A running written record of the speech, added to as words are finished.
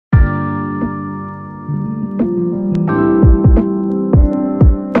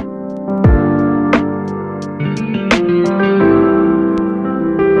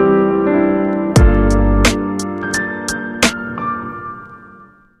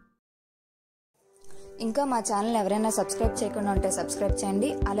ఇంకా మా ఛానల్ ఎవరైనా సబ్స్క్రైబ్ చేయకుండా ఉంటే సబ్స్క్రైబ్ చేయండి.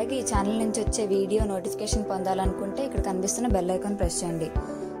 అలాగే ఈ ఛానల్ నుంచి వచ్చే వీడియో నోటిఫికేషన్ పొందాలనుకుంటే ఇక్కడ కనిపిస్తున్న బెల్ ఐకాన్ ప్రెస్ చేయండి.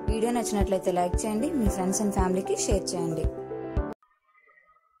 వీడియో నచ్చినట్లయితే లైక్ చేయండి, మీ ఫ్రెండ్స్ అండ్ ఫ్యామిలీకి షేర్ చేయండి.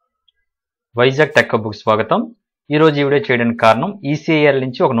 వైజాగ్ టెక్ బుక్ స్వాగతం. ఈ రోజు ఈ వీడియో చేయడానికి కారణం ECIL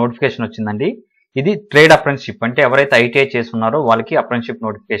నుంచి ఒక నోటిఫికేషన్ వచ్చిందండి. ఇది ట్రేడ్ అప్రెంటిస్షిప్, అంటే ఎవరైతే ITI చేస్తున్నారో వాళ్ళకి అప్రెంటిస్షిప్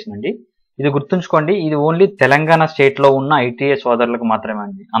నోటిఫికేషన్ అండి. ఇది గుర్తుంచుకోండి, ఇది ఓన్లీ తెలంగాణ స్టేట్ లో ఉన్న ITI సోదరులకు మాత్రమే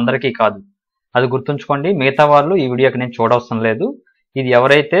అండి, అందరికీ కాదు. అది గుర్తుంచుకోండి. మిగతా వాళ్ళు ఈ వీడియోకి నేను చూడవసరం లేదు. ఇది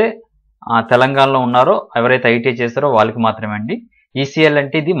ఎవరైతే తెలంగాణలో ఉన్నారో, ఎవరైతే ITI చేస్తారో వాళ్ళకి మాత్రమే అండి. ECIL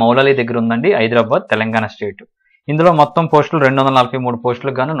అంటే ఇది మౌలాలి దగ్గర ఉందండి, హైదరాబాద్, తెలంగాణ స్టేట్. ఇందులో మొత్తం పోస్టులు 243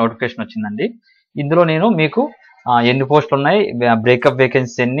 పోస్టులకు గాను నోటిఫికేషన్ వచ్చిందండి. ఇందులో నేను మీకు ఎన్ని పోస్టులు ఉన్నాయి, బ్రేకప్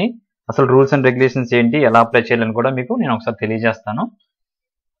వేకెన్సీ ఎన్ని, అసలు రూల్స్ అండ్ రెగ్యులేషన్స్ ఏంటి, ఎలా అప్లై చేయాలని కూడా మీకు నేను ఒకసారి తెలియజేస్తాను.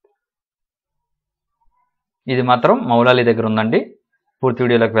 ఇది మాత్రం మౌలాలి దగ్గర ఉందండి. పూర్తి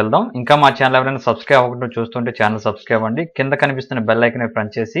వీడియోలోకి వెళ్దాం. ఇంకా మా ఛానల్ ఎవరైనా సబ్స్క్రైబ్ అవ్వకుండా చూస్తుంటే ఛానల్ సబ్స్క్రైబ్ అవ్వండి. కింద కనిపిస్తున్న బెల్ ఐకాన్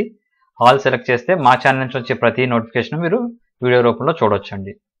ప్రెస్ చేసి ఆల్ సెలెక్ట్ చేస్తే మా ఛానల్ నుంచి వచ్చే ప్రతి నోటిఫికేషన్ మీరు వీడియో రూపంలో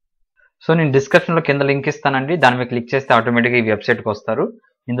చూడొచ్చండి. సో నేను డిస్క్రిప్షన్లో కింద లింక్ ఇస్తానండి, దాని మీద క్లిక్ చేస్తే ఆటోమేటిక్గా ఈ వెబ్సైట్కి వస్తారు.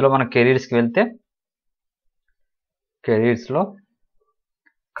 ఇందులో మన కెరీర్స్కి వెళ్తే కెరీర్స్లో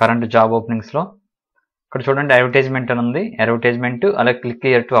కరెంట్ జాబ్ ఓపెనింగ్స్లో ఇక్కడ చూడండి అడ్వర్టైజ్మెంట్ అని ఉంది. అడ్వర్టైజ్మెంట్ అలాగే క్లిక్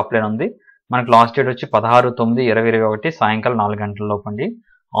హియర్ టు అప్లై ఉంది. మనకు లాస్ట్ డేట్ వచ్చి 16/9/2021 సాయంకాలం 4 గంటల లోపు అండి.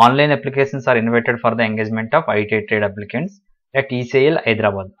 Online applications are invited for the engagement of ITI trade applicants at ECIL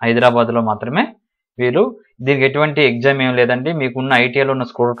హైదరాబాద్లో మాత్రమే. వీళ్ళు దీనికి ఎటువంటి ఎగ్జామ్ ఏం లేదండి, మీకున్న ITIలో ఉన్న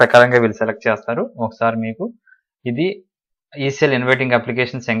స్కోర్ ప్రకారంగా వీళ్ళు సెలెక్ట్ చేస్తారు. ఒకసారి మీకు ఇది ECIL inviting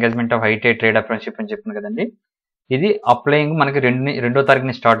applications engagement of ITI trade apprenticeship అని చెప్పింది కదండి. ఇది అప్లయింగ్ మనకి 2వ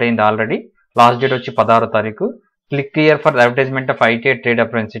తారీఖుని స్టార్ట్ అయింది ఆల్రెడీ. లాస్ట్ డేట్ వచ్చి 16వ తారీఖు. Click here for advertisement of ITI trade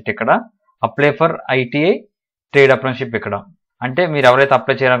apprenticeship ఇక్కడ, apply for ITI trade apprenticeship ఇక్కడ. అంటే మీరు ఎవరైతే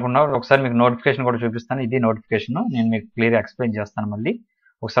అప్లై చేయాలనుకున్నారో ఒకసారి మీకు నోటిఫికేషన్ కూడా చూపిస్తాను. ఇది నోటిఫికేషన్, నేను మీకు క్లియర్గా ఎక్స్ప్లెయిన్ చేస్తాను. మళ్ళీ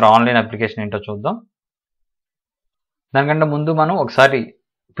ఒకసారి ఆన్లైన్ అప్లికేషన్ ఏంటో చూద్దాం. దానికంటే ముందు మనం ఒకసారి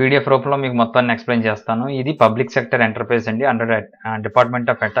PDF రూపంలో మీకు మొత్తాన్ని ఎక్స్ప్లెయిన్ చేస్తాను. ఇది పబ్లిక్ సెక్టర్ ఎంటర్ప్రైజ్ అండి, under department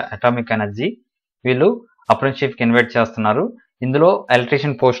of atomic energy. వీళ్ళు అప్రెంటిస్షిప్కి ఇన్వైట్ చేస్తున్నారు. ఇందులో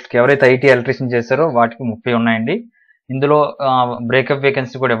ఎలక్ట్రీషియన్ పోస్ట్కి ఎవరైతే ITI ఎలక్ట్రీషియన్ చేశారో వాటికి 30 ఉన్నాయండి. ఇందులో బ్రేకప్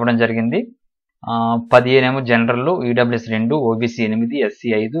వేకెన్సీ కూడా ఇవ్వడం జరిగింది. 15 ఏమో general, EWS 2, OBC 8, SC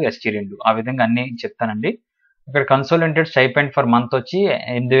 5, ST 2, ఆ విధంగా అన్ని చెప్తానండి. ఇక్కడ కన్సోలిడేటెడ్ స్టైపెండ్ ఫర్ మంత్ వచ్చి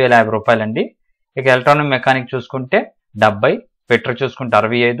 8,050 రూపాయలండి. ఇక ఎలక్ట్రానిక్ మెకానిక్ చూసుకుంటే 70, పెట్రోల్ చూసుకుంటే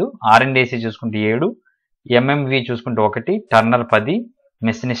 65, R&AC చూసుకుంటే 7, MMV చూసుకుంటే 1, టర్నర్ 10,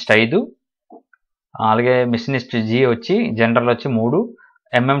 మెషినిస్ట్ 5, అలాగే మెషినిస్ట్ G వచ్చి జనరల్ వచ్చి 3,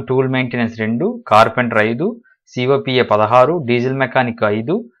 MM tool maintenance 2, carpenter 5, COPA 16, diesel mechanic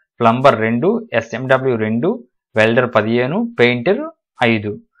 5, plumber 2, SMW 2, welder 15, painter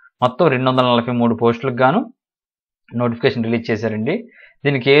 5, మొత్తం 243 పోస్టులకు గాను నోటిఫికేషన్ రిలీజ్ చేశారండి.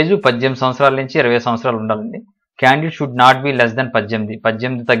 దీనికి ఏజ్ 18 సంవత్సరాల నుంచి 20 సంవత్సరాలు ఉండాలండి. Candidate should not be less than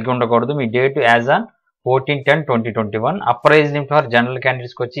 18 తగ్గి ఉండకూడదు. మీ date as on 14/10/2021. Upper age limit for general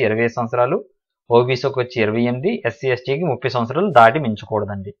క్యాండిడేట్స్కి వచ్చి 20 సంవత్సరాలు, OBCకి వచ్చి 28, SC STకి 30 సంవత్సరాలు దాటి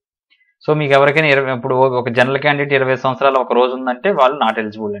మించకూడదండి. సో మీకు ఎవరికైనా ఇప్పుడు ఒక జనరల్ క్యాండిడేట్ 20 సంవత్సరాలు ఒక రోజు ఉందంటే వాళ్ళు నాట్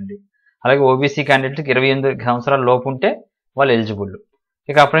ఎలిజిబుల్ అండి. అలాగే OBC క్యాండిడేట్కి 28 సంవత్సరాల లోపు ఉంటే వాళ్ళు ఎలిజిబుల్.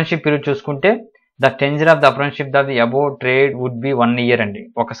 ఇక అప్రెంటిస్షిప్ పీరియడ్ చూసుకుంటే the tenure of the apprenticeship of the above trade would be 1 year అండి.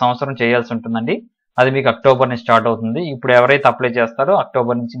 1 సంవత్సరం చేయాల్సి ఉంటుందండి. అది మీకు అక్టోబర్ నుంచి స్టార్ట్ అవుతుంది. ఇప్పుడు ఎవరైతే అప్లై చేస్తారో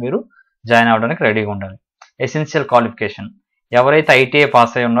అక్టోబర్ నుంచి మీరు జాయిన్ అవ్వడానికి రెడీగా ఉండాలి. ఎసెన్షియల్ క్వాలిఫికేషన్ ఎవరైతే ITI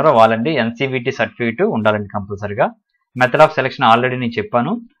పాస్ అయి ఉన్నారో వాళ్ళండి NCVT సర్టిఫికేట్ ఉండాలండి కంపల్సరిగా. మెథడ్ ఆఫ్ సెలెక్షన్ ఆల్రెడీ నేను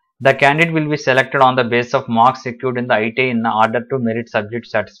చెప్పాను. The candidate will be selected on the basis of marks secured in the ITI in order to merit subject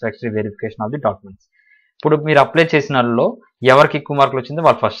satisfactory verification of the documents. ఇప్పుడు మీరు apply చేసిన వాళ్ళలో ఎవరికి ఎక్కువ మార్కులు వచ్చిందో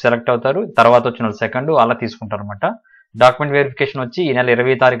వాళ్ళు ఫస్ట్ సెలెక్ట్ అవుతారు, తర్వాత వచ్చిన వాళ్ళు సెకండ్, అలా తీసుకుంటారు అనమాట. డాక్యుమెంట్ వెరిఫికేషన్ వచ్చి ఈ నెల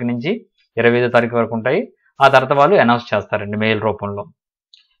 20 తారీఖు నుంచి 25 తారీఖు వరకు ఉంటాయి. ఆ తర్వాత వాళ్ళు అనౌన్స్ చేస్తారండి మెయిల్ రూపంలో.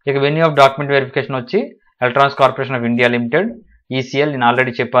 ఇక వెన్యూ ఆఫ్ డాక్యుమెంట్ వెరిఫికేషన్ వచ్చి electronics corporation of India limited, ECIL. నేను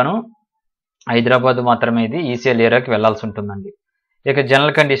ఆల్రెడీ చెప్పాను, హైదరాబాద్ మాత్రమే ఇది, ECIL ఏరియాకి వెళ్లాల్సి ఉంటుందండి. ఇక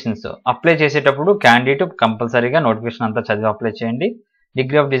జనరల్ కండిషన్స్ అప్లై చేసేటప్పుడు క్యాండిడేట్ కంపల్సరీగా నోటిఫికేషన్ అంతా చదివి అప్లై చేయండి.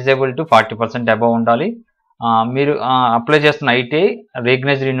 డిగ్రీ ఆఫ్ డిజేబిలిటీ 40% అబవ్ ఉండాలి. మీరు అప్లై చేస్తున్న ITI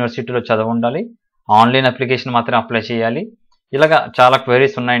రికగ్నైజ్డ్ యూనివర్సిటీలో చదివి ఉండాలి. ఆన్లైన్ అప్లికేషన్ మాత్రం అప్లై చేయాలి. ఇలాగా చాలా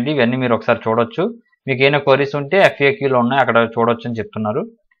క్వైరీస్ ఉన్నాయండి, ఇవన్నీ మీరు ఒకసారి చూడొచ్చు. మీకు ఏమైనా క్వైరీస్ ఉంటే FAQలో ఉన్నాయి, అక్కడ చూడొచ్చు అని చెప్తున్నారు.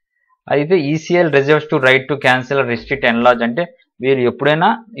 అయితే ECIL reserves to right to cancel, restrict, enlarge అంటే మీరు ఎప్పుడైనా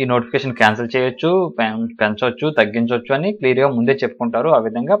ఈ నోటిఫికేషన్ క్యాన్సిల్ చేయొచ్చు, పెంచవచ్చు, తగ్గించవచ్చు అని క్లియర్గా ముందే చెప్పుకుంటారు. ఆ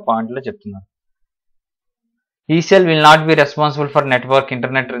విధంగా పాయింట్లో చెప్తున్నారు. ECIL will not be responsible for network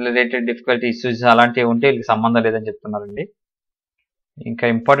internet related difficulty issues, అలాంటివి ఉంటే వీళ్ళకి సంబంధం లేదని చెప్తున్నారండి. ఇంకా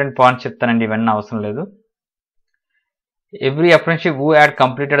ఇంపార్టెంట్ పాయింట్స్ చెప్తానండి, ఇవన్నీ అవసరం లేదు. Every apprenticeship who had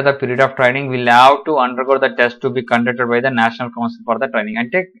completed the period of training will have to undergo the test to be conducted by the National Council for the Training.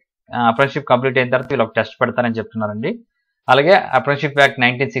 అంటే అప్రెంటిషిప్ కంప్లీట్ అయిన తర్వాత వీళ్ళు ఒక టెస్ట్ పెడతారని చెప్తున్నారండి. అలాగే అప్రెంటిషిప్ యాక్ట్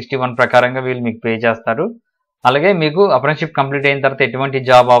 1961 ప్రకారంగా వీళ్ళు మీకు పే చేస్తారు. అలాగే మీకు అప్రెంటిషిప్ కంప్లీట్ అయిన తర్వాత ఎటువంటి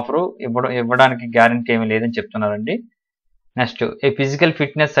జాబ్ ఆఫర్ ఇవ్వడానికి గ్యారెంటీ ఏమీ లేదని చెప్తున్నారండి. Next, A physical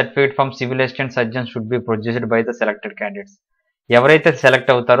fitness certificate from civil assistant surgeon should be produced by the selected candidates. ఎవరైతే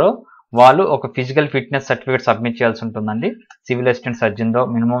సెలెక్ట్ అవుతారో వాళ్ళు ఒక ఫిజికల్ ఫిట్నెస్ సర్టిఫికేట్ సబ్మిట్ చేయాల్సి ఉంటుందండి. Civil assistant సర్జన్తో,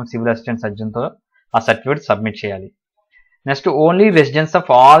 minimum civil assistant సర్జన్తో ఆ సర్టిఫికేట్ సబ్మిట్ చేయాలి. Next, only residents of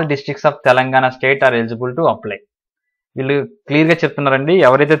all districts of Telangana state or eligible to apply. వీళ్ళు క్లియర్గా చెప్తున్నారండి,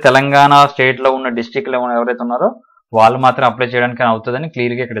 ఎవరైతే తెలంగాణ స్టేట్లో ఉన్న డిస్ట్రిక్ట్లో ఎవరైతే ఉన్నారో వాళ్ళు మాత్రం అప్లై చేయడానికి అవుతుందని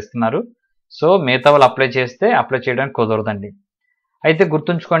క్లియర్గా ఇక్కడ ఇస్తున్నారు. సో మిగతా వాళ్ళు అప్లై చేయడానికి కుదరదండి. అయితే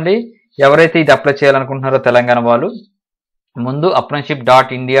గుర్తుంచుకోండి, ఎవరైతే ఇది అప్లై చేయాలనుకుంటున్నారో తెలంగాణ వాళ్ళు ముందు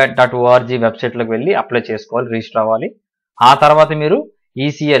apprenticeship.india.org వెబ్సైట్లోకి వెళ్ళి అప్లై చేసుకోవాలి, రిజిస్టర్ అవ్వాలి. ఆ తర్వాత మీరు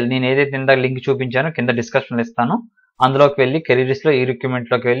ECIL, నేను ఏదైతే ఇందాక లింక్ చూపించానో కింద డిస్క్రిప్షన్లో ఇస్తాను, అందులోకి వెళ్ళి కెరీర్స్లో ఈ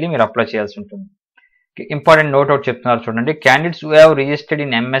రిక్రూట్మెంట్లోకి వెళ్ళి మీరు అప్లై చేయాల్సి ఉంటుంది. ఇంపార్టెంట్ నోట్ అవుట్ చెప్తున్నారు చూడండి. Candidates who have registered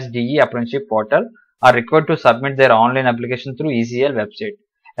in MSDE apprenticeship portal are required to submit their online application through ECIL website.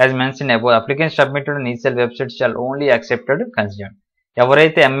 As mention above, application submitted in ECIL website shawl only accepted considered.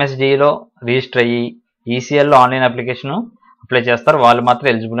 ఎవరైతే MSDEలో register అయ్యి ECILలో online application apply చేస్తారు వాళ్ళు మాత్రం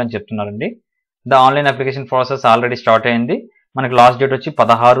eligible అని చెప్తున్నారండి. The online application process already start అయింది. మనకి last date వచ్చి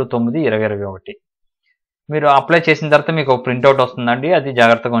 16/9/2021. మీరు అప్లై చేసిన తర్వాత మీకు ఒక ప్రింట్అవుట్ వస్తుందండి, అది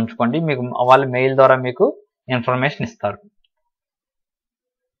జాగ్రత్తగా ఉంచుకోండి. మీకు వాళ్ళ మెయిల్ ద్వారా మీకు ఇన్ఫర్మేషన్ ఇస్తారు.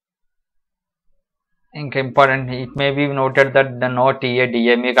 ఇంకా important, it may be noted that the no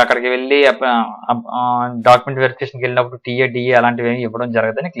TA/DA. మీకు అక్కడికి వెళ్ళి డాక్యుమెంట్ వెరిఫికేషన్కి వెళ్ళినప్పుడు TA/DA అలాంటివి ఏమి ఇవ్వడం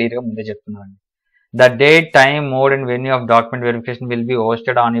జరగదని క్లియర్గా ముందే చెప్తున్నారండి. The date, time, mode and venue of document verification will be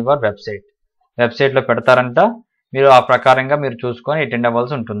hosted on your website. వెబ్సైట్లో పెడతారంట, మీరు ఆ ప్రకారంగా మీరు చూసుకొని అటెండ్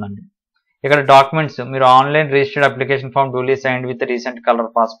అవ్వాల్సి ఉంటుందండి. ఇక్కడ డాక్యుమెంట్స్, మీరు online registered application form డూలీ signed with recent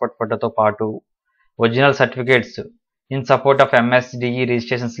colour passport ఫోటోతో పాటు original certificates in support of MSDE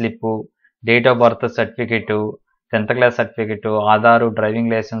registration slip, date of birth certificate, 10th class certificate, Aadhaar,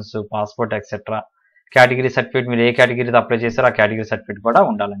 driving licence, passport etcetera, category certificate, మీరు ఏ కేటగిరీతో apply చేస్తారో ఆ category certificate కూడా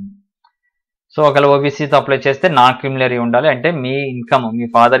ఉండాలండి. So ఒకవేళ OBCతో apply చేస్తే non క్రిమినరీ ఉండాలి, అంటే మీ ఇన్కమ్, మీ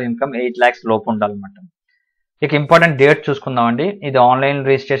ఫాదర్ ఇన్కమ్ 8 lakhs లోపు ఉండాలన్నమాట. ఇక ఇంపార్టెంట్ డేట్ చూసుకుందామండి. ఇది ఆన్లైన్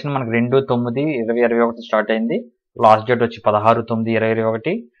రిజిస్ట్రేషన్ మనకి 2/9/2021 స్టార్ట్ అయింది. లాస్ట్ డేట్ వచ్చి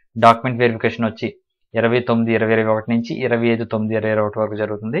 16/9/2021. డాక్యుమెంట్ వెరిఫికేషన్ వచ్చి 20/9/2021 నుంచి 25/9/2021 వరకు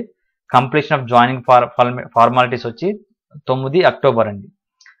జరుగుతుంది. కంప్లీషన్ ఆఫ్ జాయినింగ్ ఫార్మాలిటీస్ వచ్చి 9 అక్టోబర్ అండి.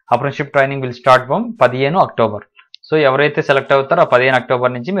 Apprenticeship training will start from 15 October. So ఎవరైతే సెలెక్ట్ అవుతారో ఆ 15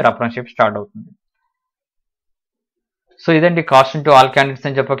 అక్టోబర్ నుంచి మీరు అప్రెంటిషిప్ స్టార్ట్ అవుతుంది. సో ఇదండి, కాస్ట్ టు ఆల్ క్యాండిడేట్స్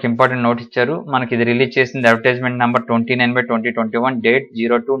అని చెప్పి ఒక ఇంపార్టెంట్ నోట్ ఇచ్చారు. మనకి ఇది రిలీజ్ చేసింది అడ్వర్టైజ్మెంట్ నెంబర్ 29/2021, డేట్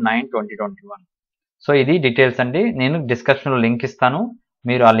 02/9/2021. సో ఇది డీటెయిల్స్ అండి. నేను డిస్క్రిప్షన్లో లింక్ ఇస్తాను,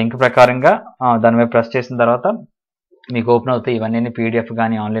 మీరు ఆ లింక్ ప్రకారంగా దాని మీద ప్రెస్ చేసిన తర్వాత మీకు ఓపెన్ అవుతాయి ఇవన్నీ, PDF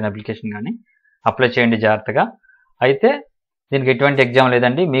కానీ ఆన్లైన్ అప్లికేషన్ కానీ. అప్లై చేయండి జాగ్రత్తగా. అయితే దీనికి ఎటువంటి ఎగ్జామ్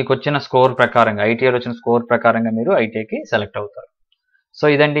లేదండి, మీకు వచ్చిన స్కోర్ ప్రకారంగా, ITIలో వచ్చిన స్కోర్ ప్రకారంగా మీరు ITIకి సెలెక్ట్ అవుతారు. సో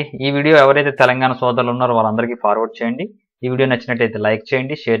ఇదండి ఈ వీడియో. ఎవరైతే తెలంగాణ సోదరులు ఉన్నారో వాళ్ళందరికీ ఫార్వర్డ్ చేయండి. ఈ వీడియో నచ్చినట్టయితే లైక్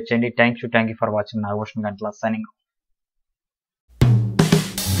చేయండి, షేర్ చేయండి. Thank you for watching. Nagabhushan గంటల సైనింగ్.